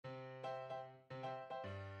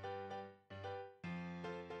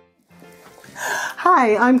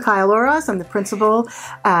Hi, I'm Kyle Oroz. I'm the principal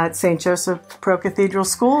at St. Joseph Pro-Cathedral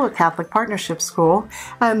School, a Catholic partnership school.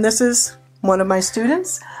 And this is one of my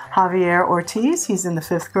students, Javier Ortiz. He's in the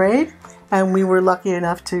 5th grade. And we were lucky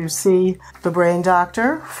enough to see the brain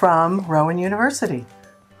doctor from Rowan University.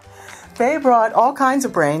 They brought all kinds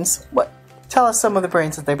of brains. Tell us some of the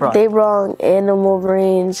brains that they brought. They brought animal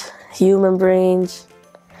brains, human brains.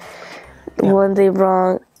 Yeah. One they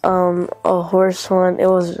brought a horse one. It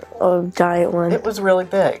was a giant one. It was really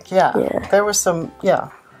big, yeah. There was some,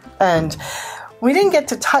 and we didn't get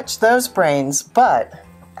to touch those brains, but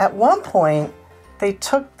at one point they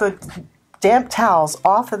took the damp towels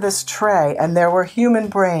off of this tray and there were human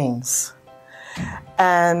brains,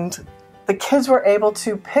 and the kids were able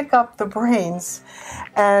to pick up the brains,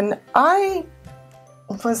 and I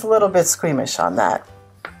was a little bit squeamish on that,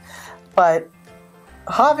 but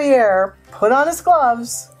Javier put on his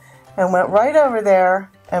gloves and went right over there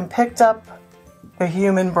and picked up the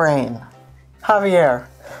human brain. Javier,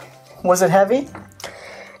 was it heavy?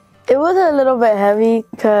 It was a little bit heavy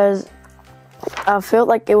because I felt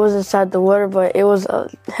like it was inside the water, but it was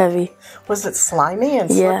heavy. Was it slimy and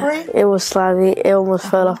slippery? Yeah, it was slimy. It almost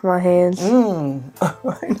fell off my hands. I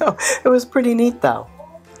know. It was pretty neat, though.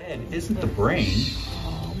 Ed, isn't the brain,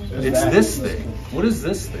 it's this thing. What is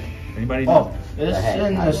this thing? Anybody know?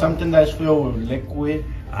 It's something that's filled with liquid.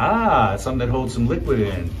 Ah, something that holds some liquid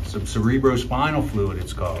in, some cerebrospinal fluid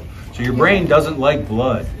it's called. So your brain doesn't like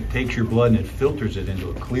blood. It takes your blood and it filters it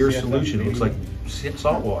into a clear solution. It looks like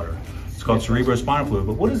salt water. It's called cerebrospinal fluid.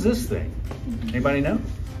 But what is this thing? Anybody know?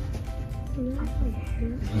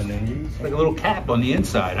 It's like a little cap on the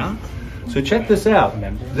inside, huh? So check this out.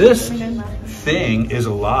 This thing is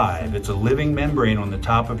alive. It's a living membrane on the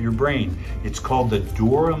top of your brain. It's called the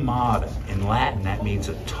dura mater. In Latin, that means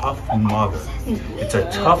a tough mother. It's a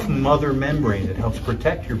tough mother membrane that helps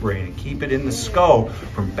protect your brain and keep it in the skull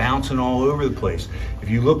from bouncing all over the place. If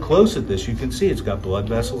you look close at this, you can see it's got blood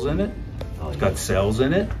vessels in it. It's got cells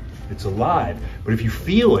in it. It's alive. But if you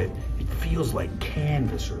feel it, it feels like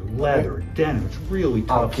canvas or leather or denim. It's really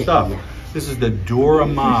tough stuff. This is the dura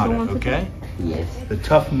mater, okay? Yes. The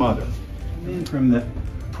tough mother. From the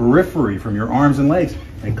periphery, from your arms and legs,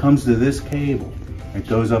 and it comes to this cable. It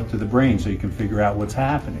goes up to the brain so you can figure out what's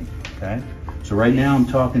happening, okay? So right now I'm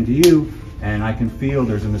talking to you, and I can feel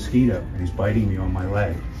there's a mosquito, and he's biting me on my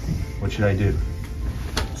leg. What should I do?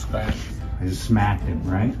 Smash. I just smacked him,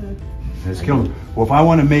 right? I just killed him. Well, if I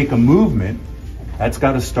want to make a movement, that's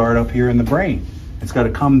got to start up here in the brain. It's got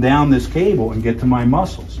to come down this cable and get to my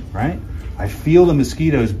muscles, right? I feel the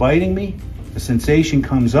mosquitoes biting me. The sensation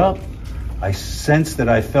comes up. I sense that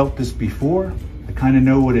I felt this before. I kind of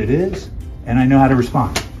know what it is, and I know how to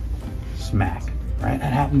respond. Smack, right?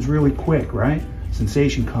 That happens really quick, right?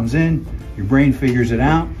 Sensation comes in, your brain figures it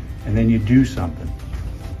out, and then you do something.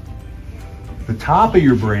 The top of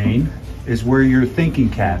your brain is where your thinking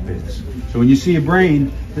cap is. So when you see a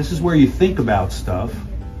brain, this is where you think about stuff,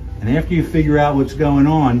 and after you figure out what's going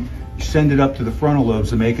on, you send it up to the frontal lobes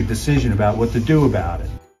to make a decision about what to do about it.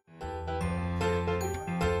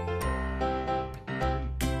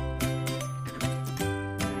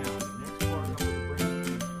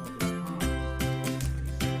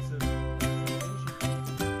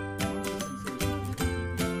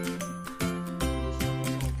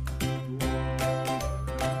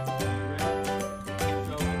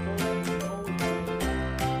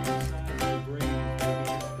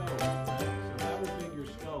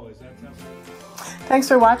 Thanks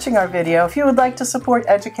for watching our video. If you would like to support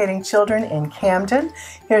educating children in Camden,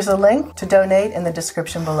 here's a link to donate in the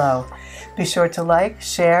description below. Be sure to like,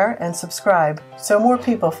 share, and subscribe so more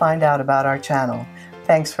people find out about our channel.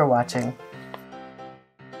 Thanks for watching.